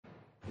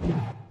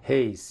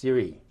Hey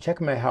Siri,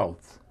 check my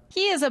health.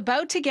 He is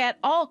about to get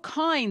all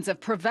kinds of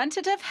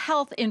preventative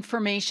health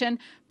information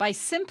by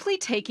simply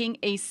taking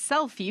a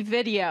selfie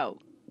video.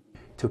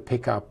 To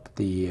pick up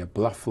the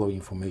blood flow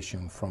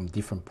information from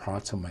different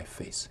parts of my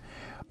face.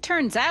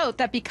 Turns out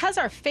that because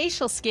our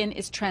facial skin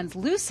is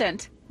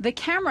translucent, the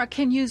camera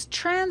can use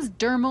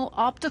transdermal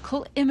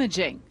optical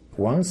imaging.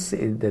 Once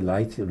the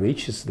light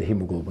reaches the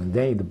hemoglobin,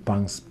 then it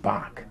bounces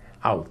back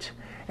out.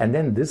 And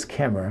then this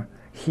camera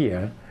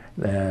here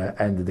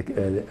and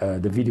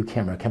the video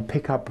camera can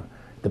pick up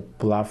the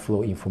blood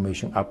flow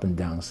information up and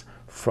downs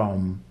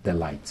from the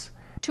lights.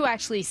 To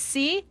actually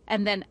see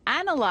and then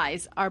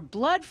analyze our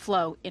blood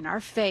flow in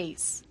our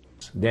face.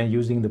 Then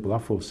using the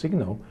blood flow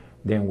signal,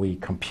 then we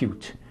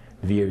compute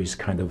various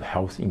kind of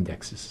health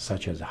indexes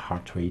such as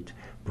heart rate,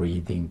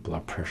 breathing,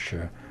 blood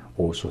pressure,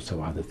 all sorts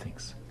of other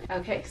things.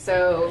 Okay,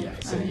 so... Yeah,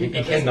 so you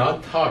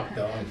cannot talk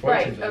though,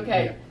 unfortunately. Right,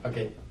 okay. Yeah,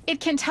 okay. It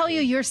can tell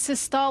you your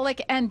systolic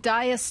and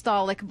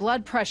diastolic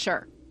blood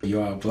pressure.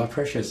 Your blood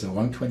pressure is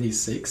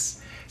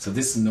 126, so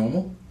this is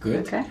normal,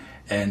 good. Okay.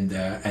 And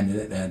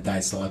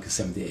diastolic is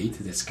 78,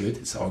 that's good,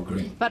 it's all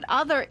green. But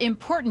other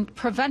important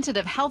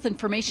preventative health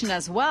information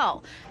as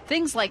well.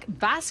 Things like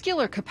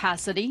vascular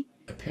capacity.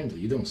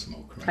 Apparently you don't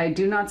smoke, right? I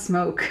do not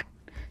smoke.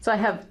 So I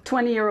have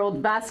 20-year-old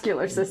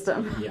vascular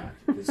system. Yeah,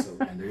 which is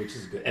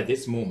good at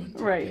this moment.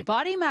 Right. Okay.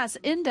 Body mass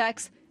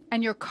index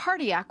and your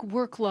cardiac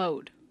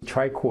workload.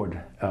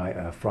 Tricord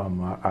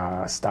from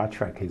Star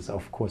Trek is,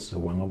 of course,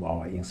 one of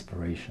our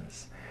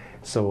inspirations.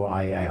 So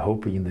I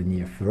hope in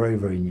the very,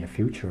 very near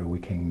future, we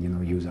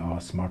can use our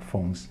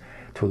smartphones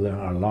to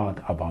learn a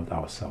lot about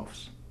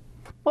ourselves.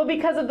 Well,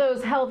 because of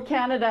those Health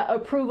Canada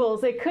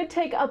approvals, it could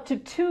take up to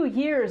 2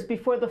 years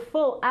before the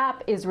full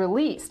app is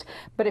released.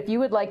 But if you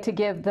would like to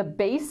give the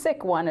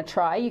basic one a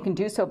try, you can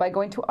do so by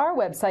going to our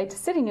website,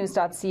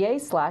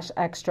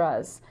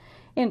 citynews.ca/extras.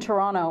 In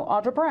Toronto,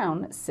 Audra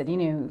Brown, City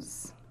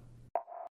News.